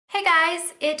Hey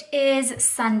guys, it is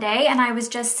Sunday and I was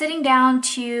just sitting down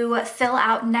to fill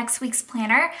out next week's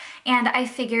planner, and I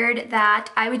figured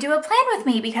that I would do a plan with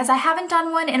me because I haven't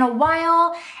done one in a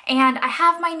while and I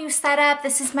have my new setup.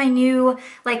 This is my new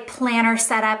planner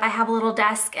setup. I have a little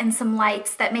desk and some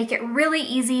lights that make it really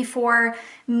easy for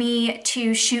me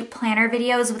to shoot planner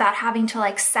videos without having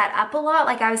to set up a lot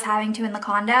like I was having to in the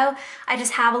condo. I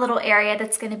just have a little area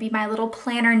that's going to be my little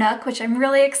planner nook, which I'm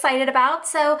really excited about.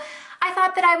 So I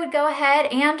thought that I would go ahead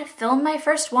and film my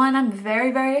first one. I'm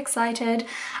very, very excited.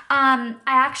 I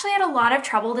actually had a lot of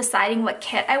trouble deciding what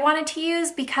kit I wanted to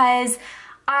use because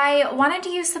I wanted to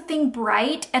use something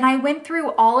bright, and I went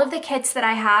through all of the kits that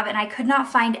I have and I could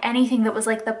not find anything that was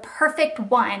the perfect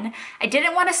one. I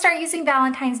didn't want to start using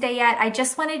Valentine's Day yet. I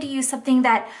just wanted to use something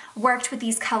that worked with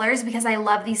these colors because I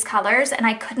love these colors, and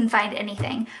I couldn't find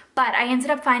anything. But I ended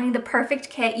up finding the perfect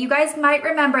kit. You guys might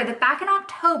remember that back in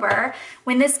October,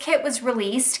 when this kit was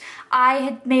released, I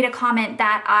had made a comment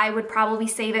that I would probably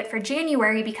save it for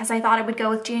January because I thought it would go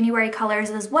with January colors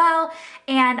as well,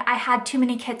 and I had too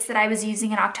many kits that I was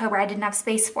using in October. I didn't have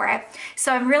space for it.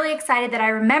 So I'm really excited that I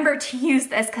remembered to use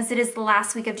this because it is the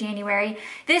last week of January.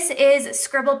 This is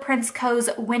Scribble Prints Co.'s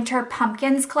Winter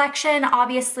Pumpkins collection.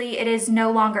 Obviously, it is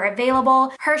no longer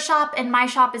available. Her shop and my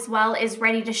shop as well is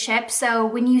ready to ship, so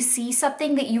when you see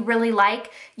something that you really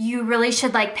like, you really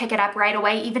should pick it up right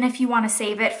away, even if you want to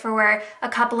save it for a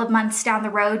couple of months down the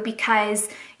road because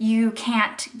you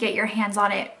can't get your hands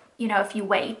on it, if you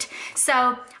wait.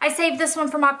 So I saved this one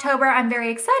from October. I'm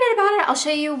very excited about it. I'll show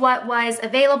you what was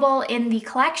available in the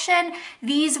collection.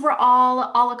 These were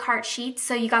all a la carte sheets,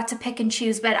 so you got to pick and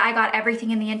choose, but I got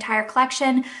everything in the entire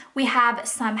collection. We have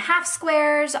some half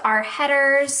squares, our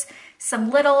headers, some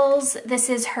littles. This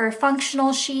is her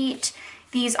functional sheet.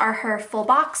 These are her full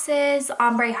boxes,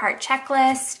 ombre heart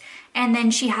checklist, and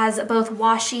then she has both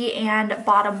washi and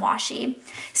bottom washi.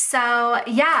 So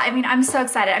yeah, I'm so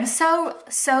excited. I'm so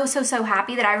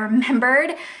happy that I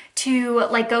remembered to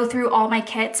go through all my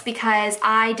kits because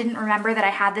I didn't remember that I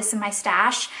had this in my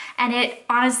stash, and it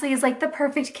honestly is the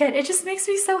perfect kit. It just makes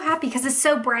me so happy because it's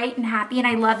so bright and happy, and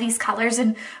I love these colors,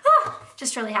 and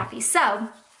just really happy. So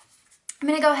I'm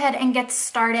gonna go ahead and get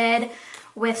started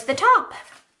with the top.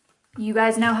 You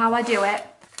guys know how I do it.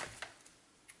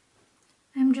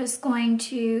 I'm just going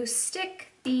to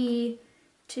stick the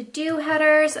to-do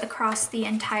headers across the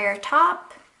entire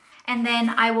top, and then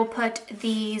I will put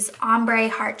these ombre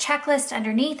heart checklist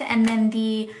underneath and then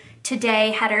the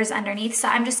today headers underneath. So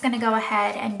I'm just gonna go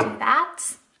ahead and do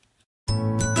that.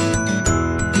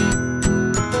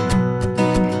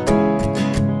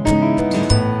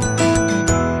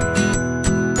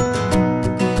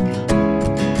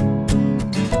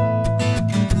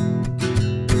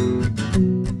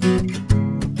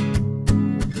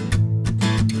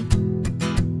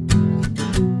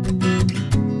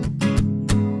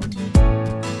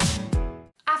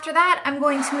 I'm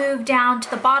going to move down to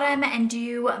the bottom and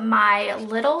do my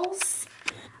littles.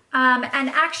 And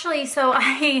actually, so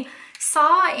I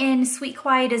saw in Sweet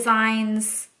Kawaii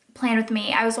Designs Plan With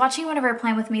Me, I was watching one of her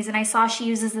Plan With Me's and I saw she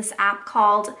uses this app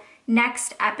called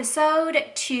Next Episode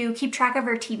to keep track of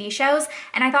her TV shows,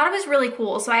 and I thought it was really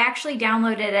cool. So I actually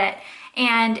downloaded it,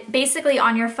 and basically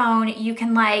on your phone you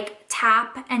can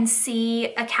tap and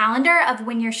see a calendar of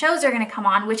when your shows are going to come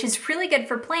on, which is really good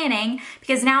for planning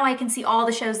because now I can see all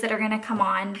the shows that are going to come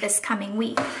on this coming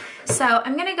week. So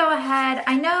I'm going to go ahead.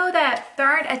 I know that there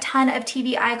aren't a ton of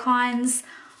TV icons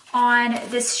on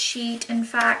this sheet. In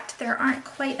fact, there aren't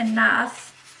quite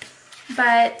enough,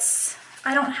 but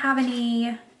I don't have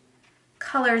any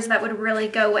colors that would really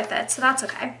go with it, so that's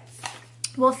okay.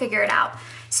 We'll figure it out.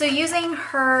 So using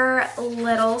her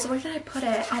littles, where did I put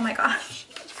it? Oh my gosh.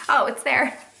 Oh, it's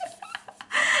there.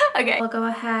 Okay. I'll go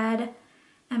ahead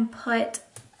and put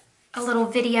a little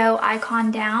video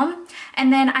icon down.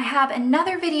 And then I have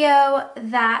another video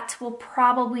that will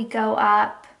probably go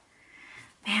up,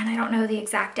 man, I don't know the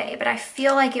exact day, but I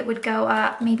feel like it would go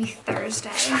up maybe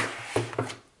Thursday.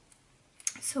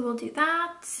 So we'll do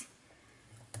that.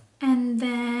 And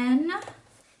then,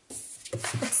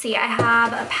 let's see, I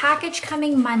have a package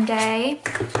coming Monday.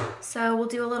 So we'll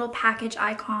do a little package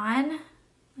icon.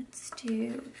 Let's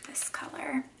do this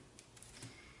color.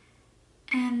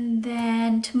 And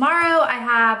then tomorrow I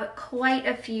have quite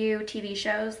a few TV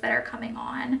shows that are coming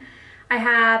on. I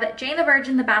have Jane the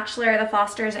Virgin, The Bachelor, The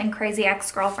Fosters, and Crazy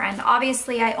Ex-Girlfriend.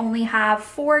 Obviously, I only have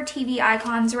 4 TV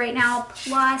icons right now,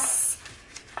 plus,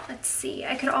 let's see,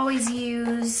 I could always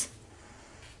use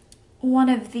one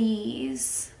of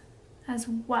these as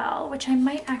well, which I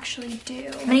might actually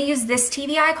do. I'm gonna use this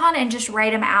TV icon and just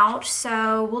write them out.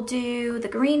 So we'll do the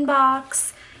green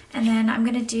box, And then I'm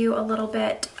gonna do a little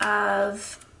bit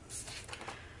of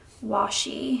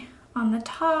washi on the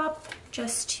top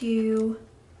just to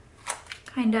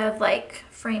kind of like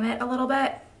frame it a little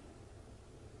bit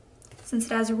since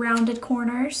it has rounded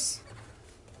corners.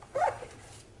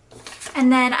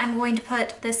 And then I'm going to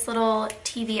put this little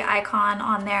TV icon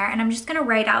on there, and I'm just gonna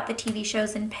write out the TV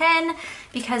shows in pen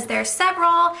because there's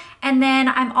several. And then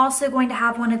I'm also going to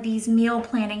have one of these meal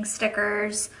planning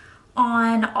stickers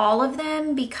on all of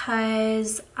them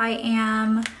because I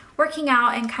am working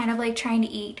out and kind of like trying to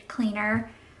eat cleaner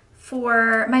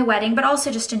for my wedding, but also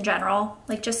just in general,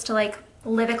 like just to like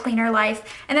live a cleaner life.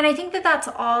 And then I think that that's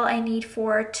all I need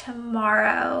for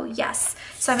tomorrow. Yes.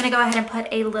 So I'm gonna go ahead and put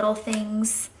a little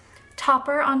things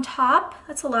topper on top.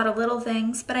 That's a lot of little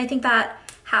things, but I think that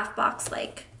half box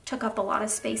like took up a lot of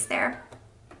space there.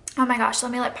 Oh my gosh,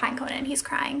 let me let Pinecone in, he's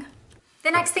crying. The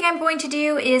next thing I'm going to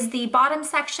do is the bottom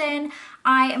section.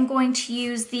 I am going to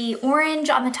use the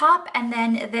orange on the top and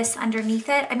then this underneath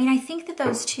it. I mean, I think that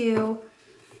those two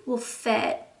will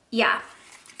fit. Yeah,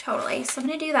 totally. So I'm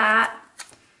gonna do that.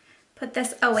 Put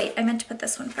this, oh wait, I meant to put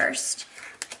this one first.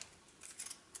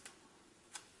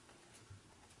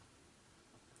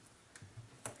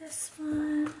 This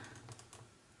one.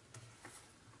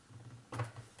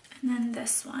 And then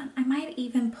this one. I might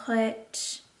even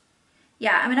put,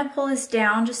 yeah, I'm gonna pull this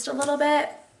down just a little bit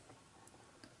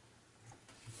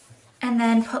and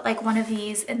then put like one of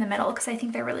these in the middle because I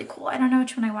think they're really cool. I don't know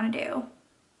which one I wanna do.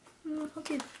 I'll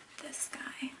do this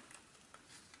guy.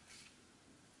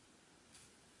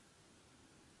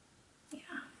 Yeah.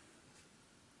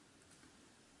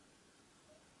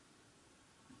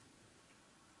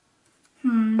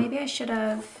 Maybe I should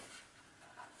have,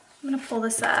 I'm gonna pull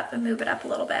this up and move it up a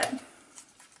little bit.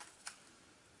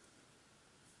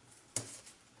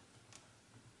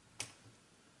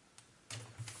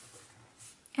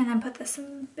 And then put this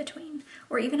in between,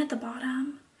 or even at the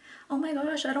bottom. Oh my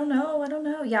gosh, I don't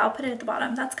know. Yeah, I'll put it at the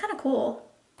bottom. That's kind of cool.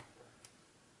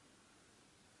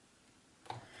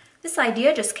 This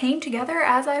idea just came together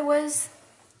as I was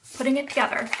putting it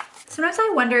together. Sometimes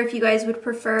I wonder if you guys would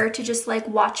prefer to just like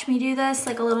watch me do this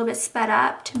like a little bit sped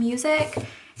up to music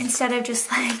instead of just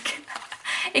like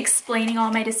explaining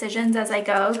all my decisions as I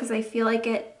go, because I feel like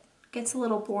it gets a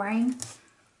little boring.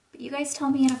 But you guys tell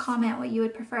me in a comment what you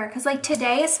would prefer, because like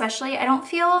today especially, I don't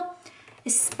feel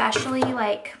especially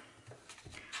like,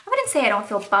 I wouldn't say I don't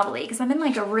feel bubbly because I'm in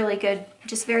like a really good,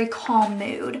 just very calm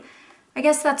mood. I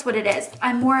guess that's what it is.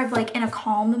 I'm more of like in a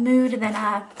calm mood than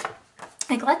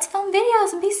like let's film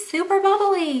videos and be super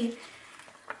bubbly.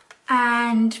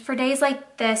 And for days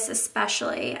like this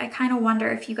especially, I kind of wonder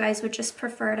if you guys would just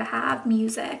prefer to have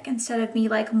music instead of me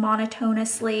like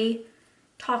monotonously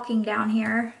talking down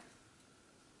here.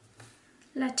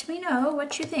 Let me know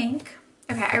what you think.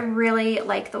 Okay, I really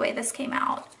like the way this came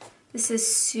out. This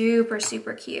is super,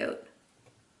 super cute.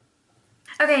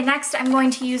 Okay, next I'm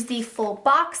going to use the full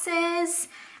boxes,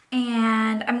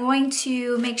 and I'm going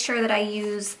to make sure that I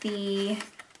use the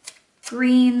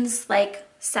greens like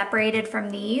separated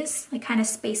from these, like kind of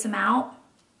space them out,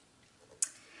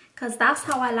 because that's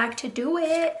how I like to do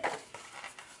it.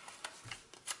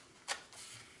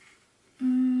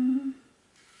 I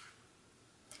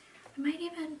might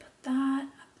even put that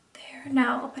up there.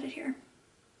 No, I'll put it here.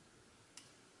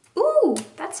 Ooh,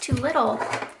 that's too little.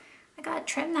 I gotta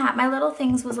trim that. My little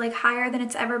things was like higher than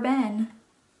it's ever been.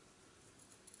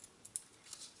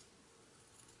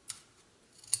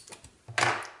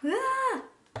 Ah,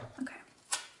 okay.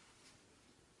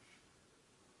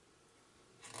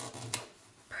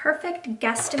 Perfect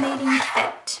guesstimating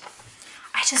fit.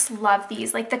 I just love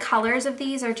these. Like the colors of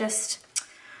these are just,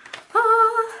 ah.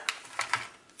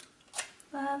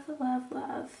 Love, love,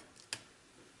 love.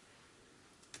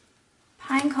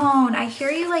 Pinecone, I hear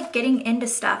you like getting into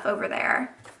stuff over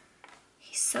there.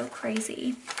 He's so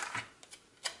crazy.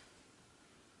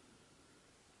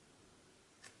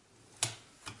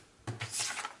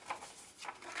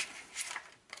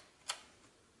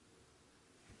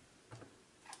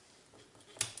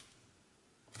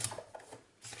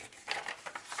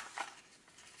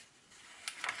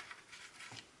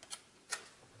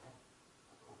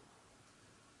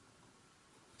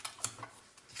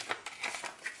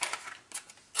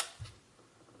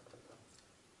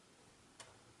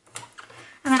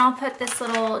 And then I'll put this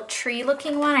little tree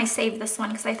looking one. I saved this one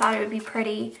because I thought it would be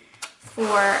pretty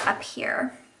for up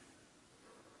here.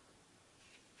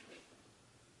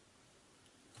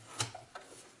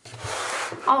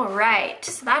 All right,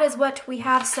 so that is what we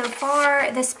have so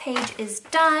far. This page is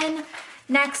done.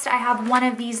 Next, I have one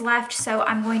of these left, so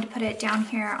I'm going to put it down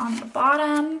here on the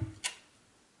bottom.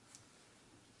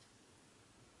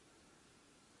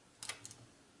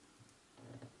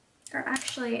 Or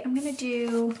actually, I'm gonna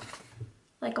do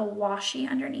like a washi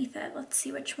underneath it. Let's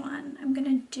see which one. I'm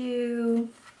gonna do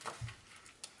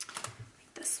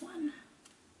like this one.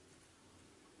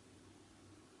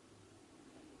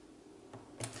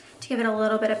 To give it a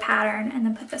little bit of pattern, and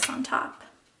then put this on top.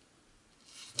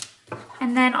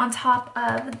 And then on top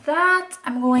of that,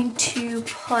 I'm gonna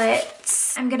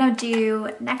do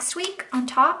next week on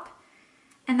top,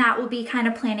 and that will be kind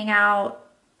of planning out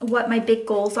what my big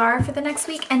goals are for the next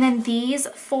week. And then these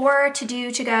 4 to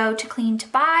do, to go, to clean, to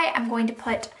buy, I'm going to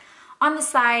put on the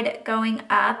side going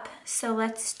up. So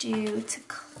let's do to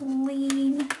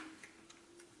clean.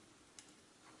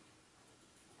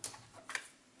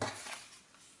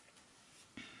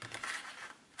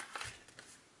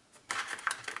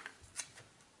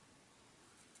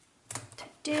 To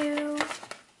do,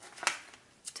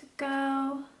 to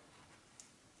go,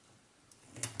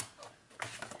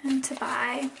 and to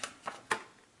buy.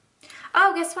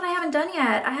 Oh, guess what I haven't done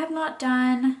yet? I haven't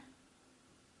done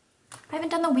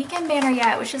the weekend banner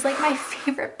yet, which is like my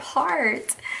favorite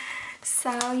part.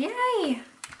 So yay,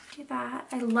 do that.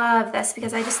 I love this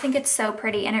because I just think it's so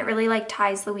pretty, and it really like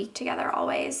ties the week together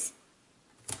always.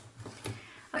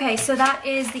 Okay, so that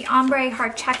is the ombre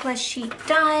heart checklist sheet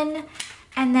done.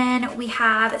 And then we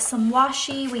have some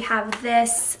washi, we have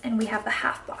this, and we have the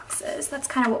half boxes. That's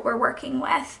kind of what we're working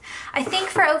with. I think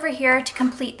for over here to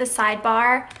complete the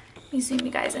sidebar, let me zoom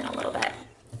you guys in a little bit.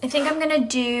 I think I'm gonna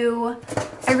do,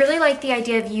 I really like the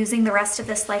idea of using the rest of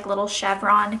this like little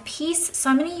chevron piece. So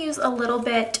I'm gonna use a little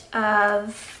bit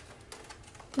of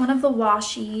one of the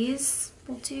washies.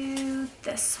 We'll do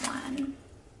this one.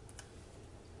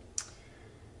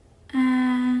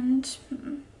 And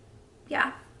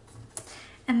yeah.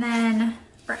 And then,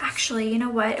 or actually, you know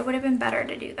what? It would have been better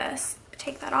to do this.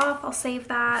 Take that off, I'll save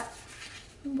that.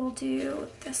 We'll do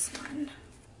this one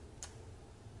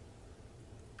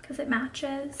because it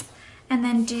matches. And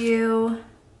then do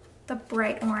the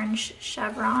bright orange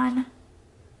chevron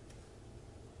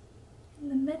in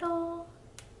the middle.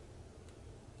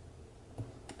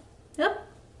 Yep.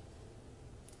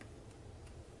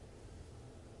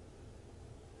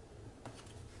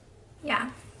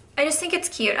 Yeah. I just think it's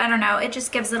cute. I don't know. It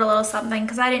just gives it a little something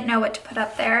because I didn't know what to put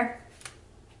up there.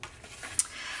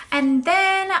 And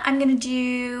then I'm going to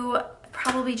do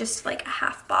probably just like a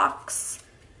half box.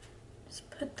 Just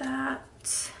put that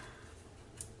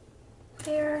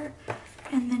there.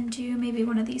 And then do maybe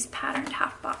one of these patterned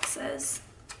half boxes.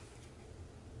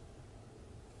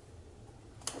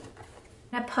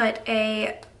 I'm going to put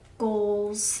a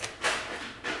goals.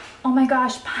 Oh my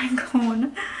gosh, pine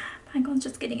cone. Pinecone's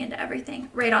just getting into everything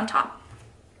right on top.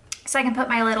 So I can put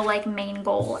my little like main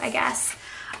goal, I guess.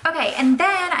 Okay, and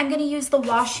then I'm gonna use the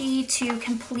washi to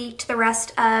complete the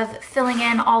rest of filling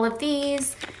in all of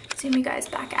these. Zoom you guys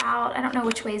back out. I don't know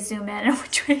which way zoom in and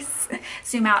which way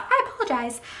zoom out. I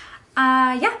apologize.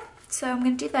 Yeah, so I'm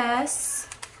gonna do this.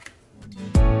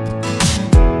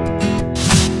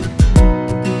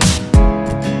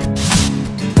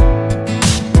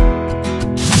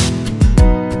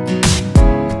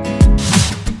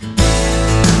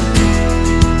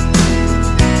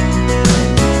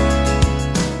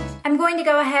 To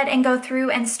go ahead and go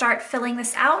through and start filling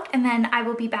this out, and then I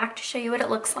will be back to show you what it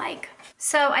looks like.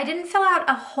 So I didn't fill out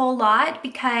a whole lot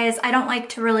because I don't like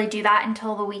to really do that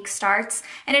until the week starts,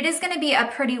 and it is going to be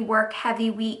a pretty work heavy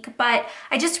week, but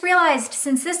I just realized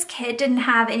since this kit didn't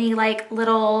have any like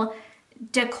little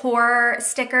decor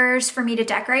stickers for me to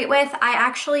decorate with, I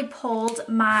actually pulled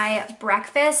my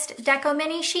breakfast deco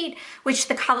mini sheet, which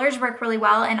the colors work really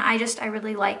well, and I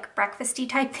really like breakfasty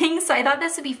type things, so I thought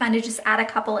this would be fun to just add a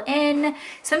couple in.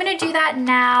 So I'm gonna do that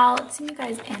now. Let's zoom you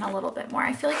guys in a little bit more.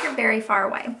 I feel like you're very far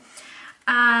away.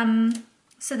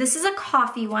 So this is a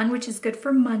coffee one, which is good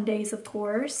for Mondays, of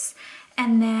course.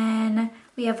 And then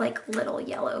we have like little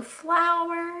yellow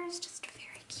flowers, just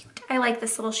very cute. I like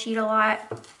this little sheet a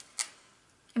lot.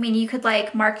 I mean, you could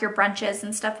like mark your brunches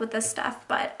and stuff with this stuff,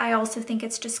 but I also think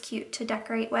it's just cute to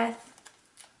decorate with.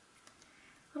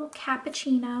 Little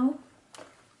cappuccino.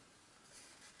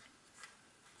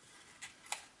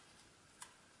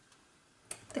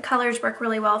 The colors work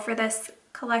really well for this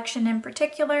collection in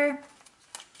particular.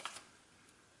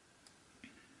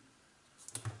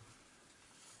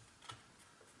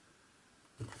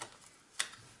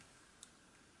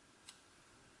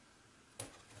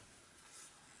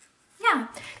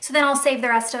 So then I'll save the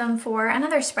rest of them for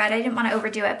another spread. I didn't want to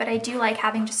overdo it, but I do like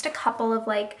having just a couple of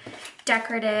like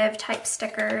decorative type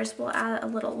stickers. We'll add a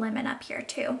little lemon up here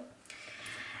too.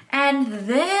 And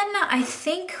then I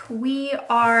think we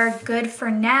are good for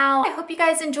now. I hope you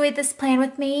guys enjoyed this plan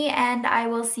with me, and I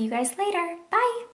will see you guys later. Bye.